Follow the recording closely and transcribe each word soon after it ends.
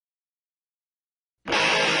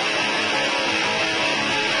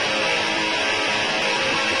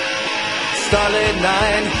starlit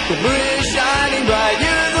night, the moon is shining bright.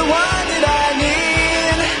 You're the one that I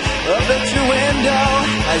need. Up at your window,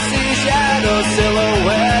 I see a shadow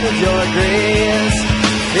silhouette of your greens.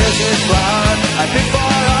 Here's this flower I picked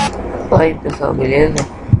for. Oi pessoal, beleza?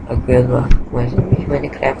 Aqui é o Eduardo, mais um vídeo de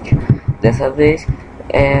Minecraft. Dessa vez,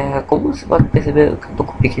 como você pode perceber, eu tô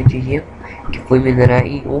com um pequeno dinheiro que foi minerar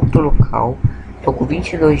em outro local. Tô com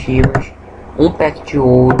 22 gemas, um pack de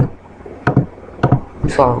ouro,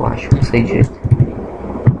 só eu acho, não sei direito.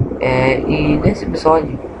 E nesse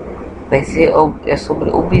episódio vai ser sobre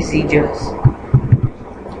obsidians,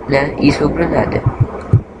 né? E sobre o nether.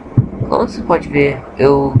 Como você pode ver,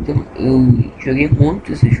 eu joguei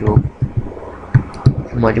muito esse jogo.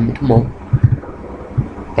 Esse mod é muito bom.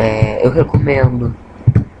 Eu recomendo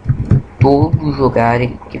todos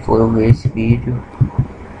jogarem que foram ver esse vídeo.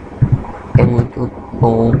 É muito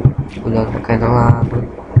bom, cuidado pra cair na lava.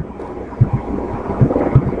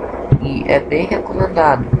 E é bem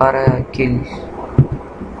recomendado para aqueles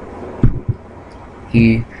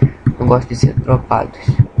que não gostam de ser dropados.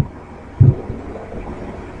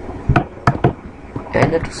 Eu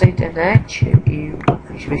ainda tô sem internet e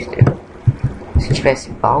fiz besteira. Se tivesse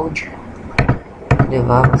balde,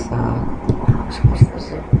 levava essa água. Isso pode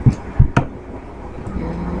fazer.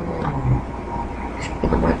 Deixa eu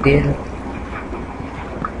pegar madeira.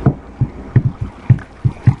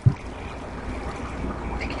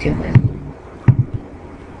 Tem que ter mais um.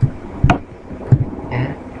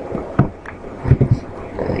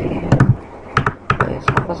 Aí é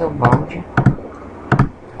só fazer um balde,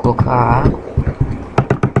 colocar a água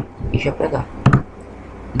e já pegar.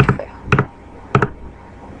 De ferro.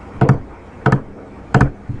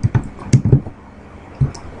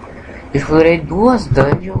 Explorei duas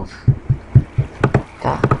dungeons.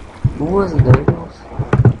 Tá? Duas dungeons.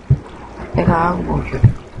 Pegar água, maldito.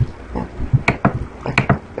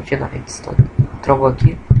 Bati na redstone. Trovou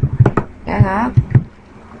aqui. Pega água.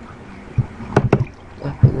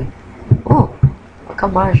 Oh, vai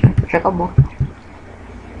acabar já. Já acabou.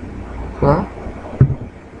 Hã?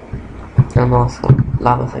 Nossa,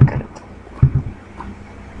 lava secreta.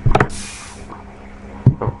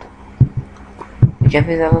 Pronto. Já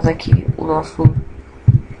fizemos aqui o nosso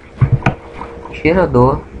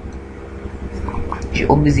gerador de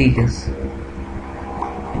obsidians.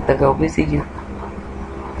 Vou pegar obsidian.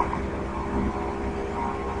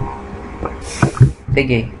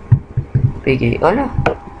 Peguei. Olha,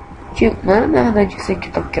 não é na verdade isso aqui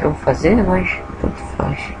que eu tô querendo fazer, mas tanto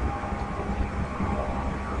faz.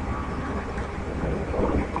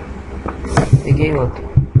 Peguei outro.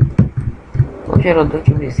 Um gerador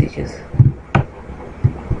de obsidians.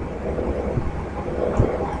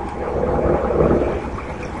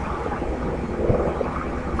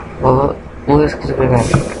 Vamos ver se consigo pegar.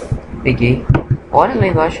 Peguei. Olha, lá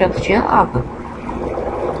embaixo já tinha lava.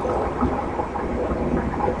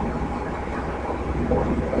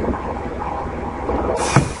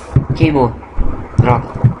 Queimou. Droga.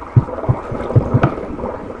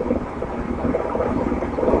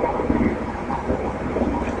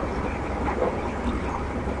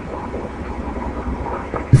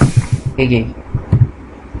 Peguei.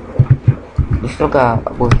 Deixa eu trocar a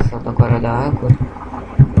posição agora da água.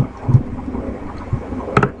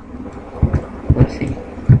 Assim.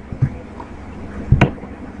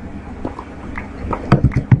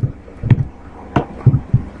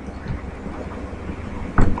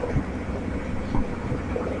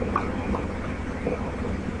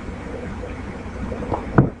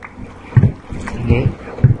 Peguei.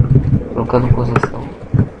 Colocando posição.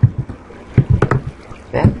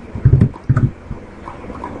 Certo?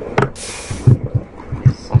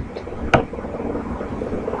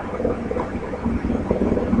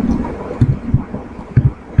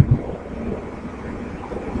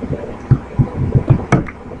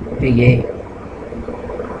 Peguei.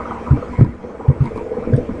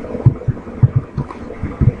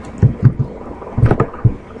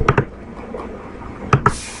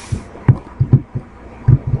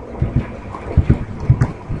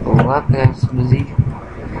 Vamos lá pegar esse subsídio.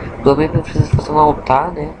 Também não precisa fazer um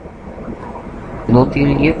altar, né? Eu não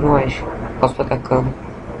tenho livro, mas posso pegar cama.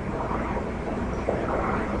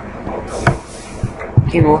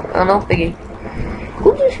 Queimou. Ah não, peguei.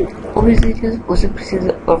 Quantos obsidians você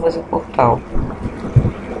precisa para fazer o portal?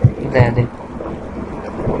 Nether.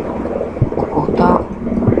 O portal.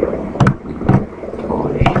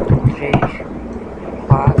 2, 3,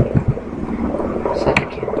 4. Sai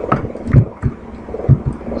daqui.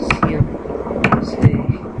 5, 6,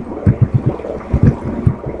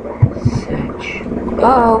 7.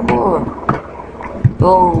 Ah, boa.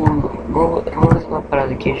 Vou fazer uma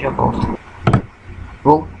parada aqui e já volto.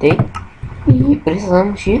 Voltei. E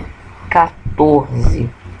precisamos de 14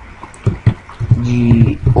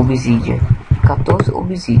 de obsidian. 14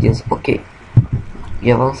 obsidians, ok.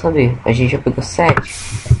 Já vamos saber. A gente já pegou 7,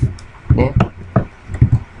 né?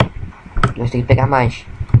 Nós temos que pegar mais.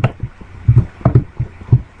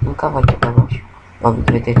 Nunca vai pegar mais. Óbvio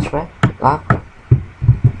que vai ter trap lá.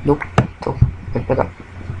 Não. Então, vai pegar.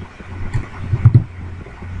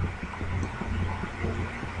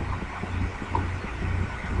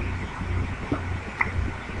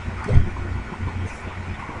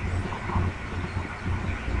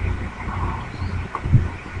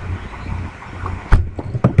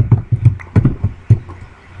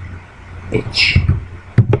 Bitch.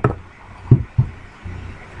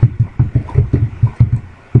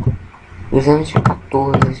 Usando de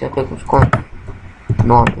 14, já pegamos quanto?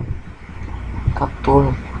 9.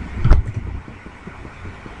 14.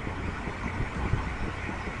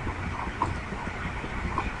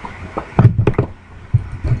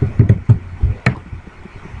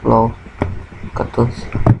 LOL. 14.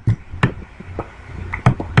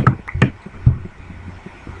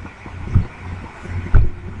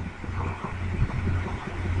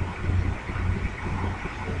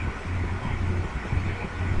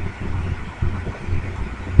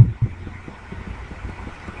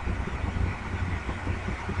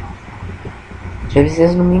 Já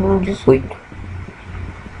precisa no mínimo 18.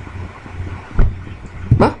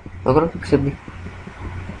 Ah, agora que eu percebi.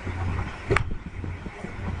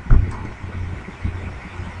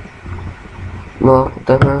 Logo,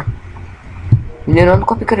 tá minerando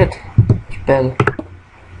com a picareta. Te pega.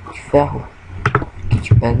 De ferro. Que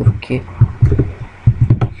te pega o quê?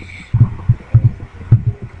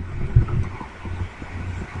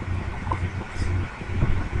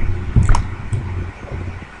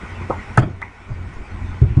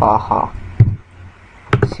 Haha.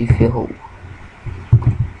 Se ferrou.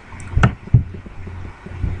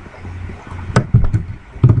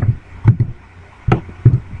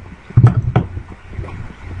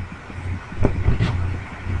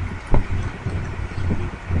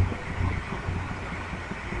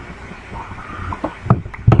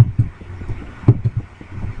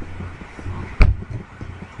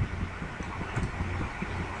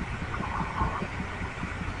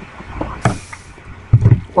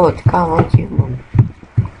 Pô, calma aqui, mano.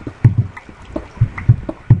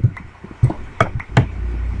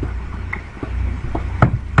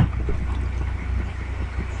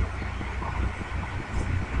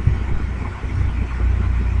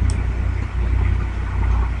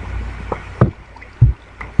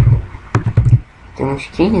 Temos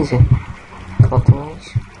 15. Falta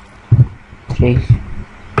mais 3.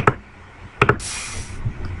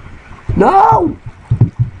 Não!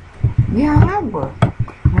 Minha água!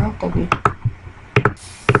 Não, tá bem.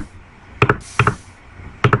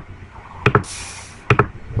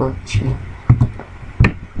 Prontinho.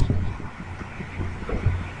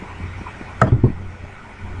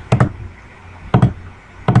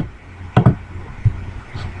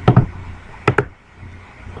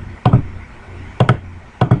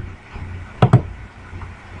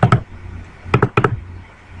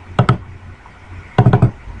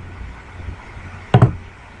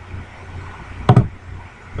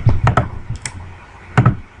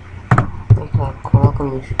 Coloca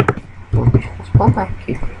nos. Vamos spawnar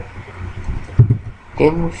aqui.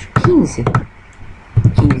 Temos 15.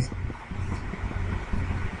 15.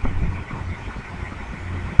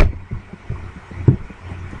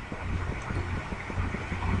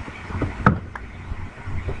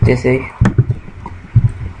 Dezesseis.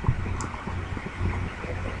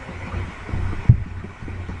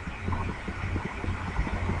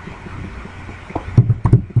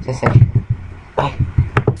 17. Ai.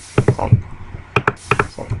 Sai.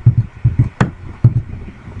 Sai.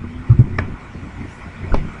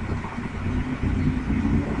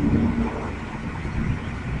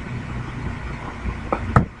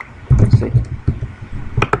 18.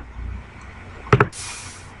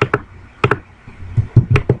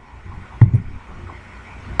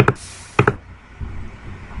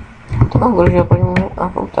 Então agora já pode morrer à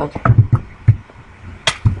vontade.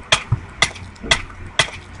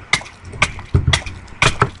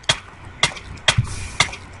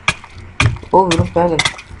 Pô, virou pedra.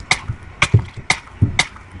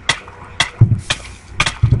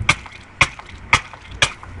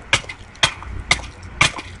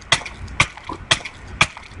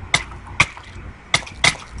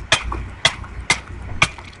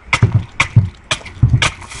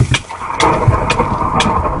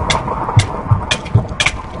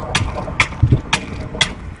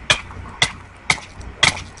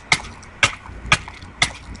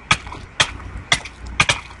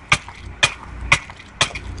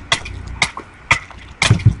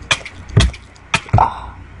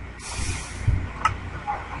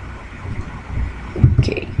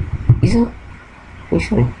 coisa.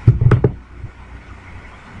 Isso aí.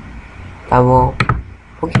 Tá bom.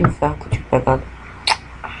 Um pouquinho de ferro que eu tinha pegado.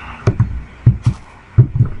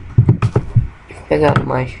 Tinha pegado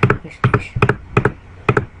mais.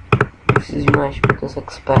 Preciso de mais porque eu sou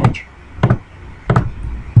expert.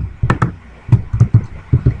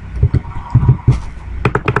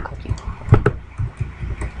 Aqui.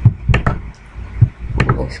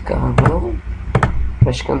 Vou dar esse carvão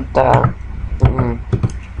pra esquentar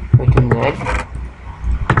 8 minério.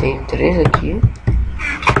 Tem 3 aqui.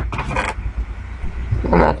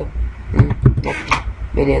 Não é nada.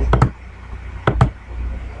 Beleza.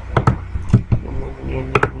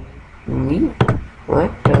 Ué?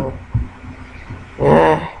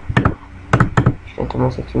 Deixa eu tomar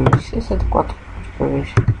isso aqui uns 64.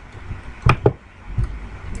 Talvez.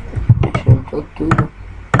 Esquentou tudo.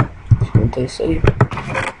 Esquentou isso aí.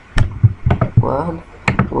 Guarda.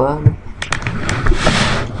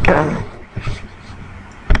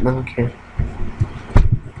 Não quero.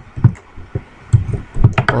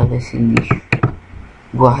 Guarda esse lixo.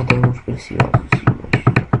 Guarda os preciosos.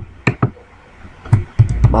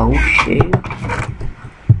 Baú cheio.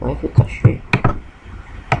 Vai ficar cheio.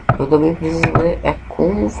 Eu também preciso ver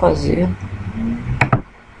como fazer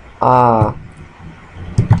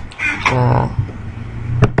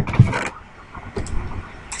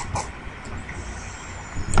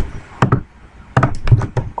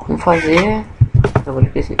como fazer. Eu vou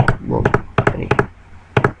esquecer. Bom, peraí.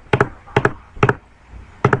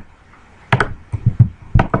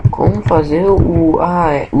 Como fazer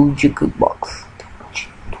o jukebox.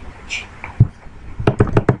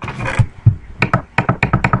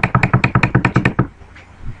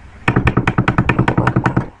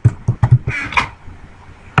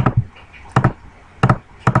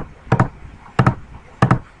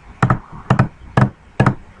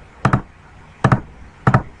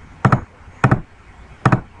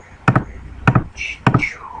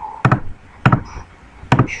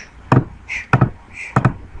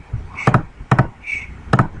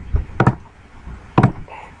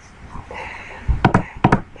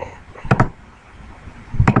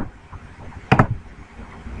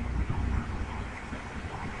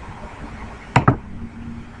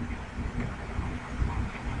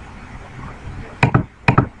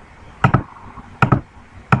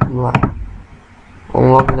 Vamos lá.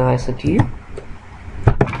 Vamos logo levar isso aqui.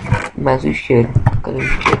 Mais o isqueiro. Cadê o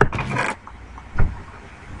isqueiro?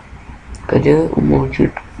 Cadê o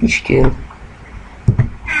monte de isqueiro?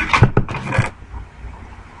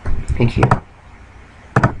 Aqui.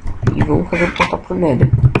 E vamos fazer o portal pro nether.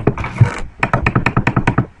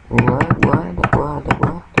 Vamos lá, guarda.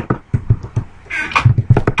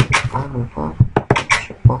 Ah, não pode.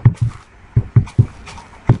 Deixa eu pôr.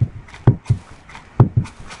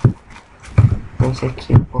 Esse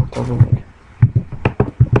aqui é o portal do nether.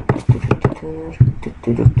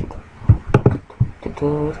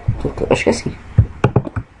 Acho que é assim.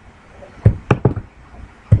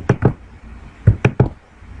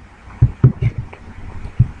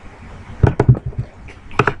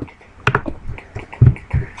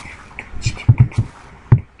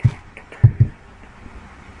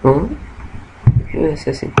 Deixa eu ver se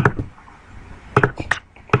é assim.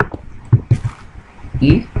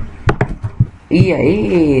 E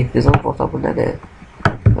aí, fiz um portal pro nether.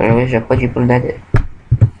 Agora já pode ir pro nether.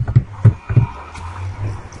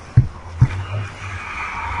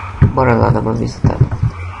 Bora lá dar uma visitada.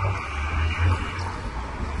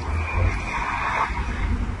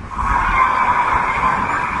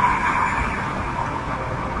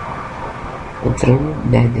 Entrando no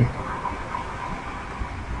nether.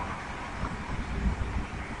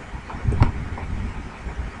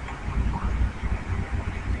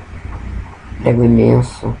 Prego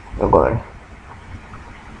imenso agora.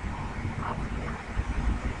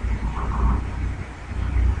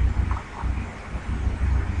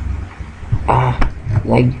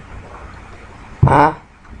 Lag.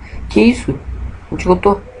 Que isso? Onde eu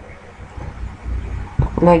tô? Tô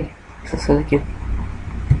com lag. Essa cena aqui.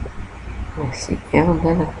 Assim é o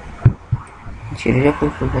dela. Mentira, já foi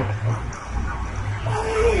pro dela.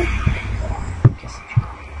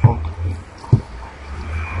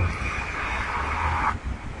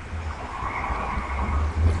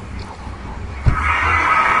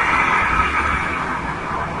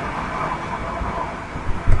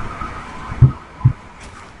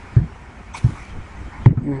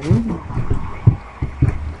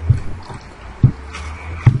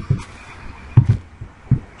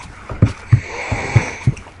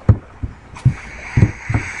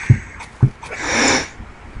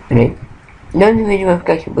 Peraí. Não, o vídeo vai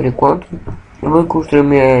ficar aqui por enquanto. Eu vou construir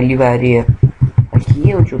minha livraria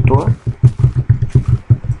aqui onde eu tô.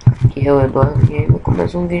 E eu, Eduardo, e aí vai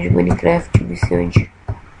começar um vídeo de Minecraft viciante.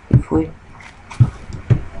 E fui.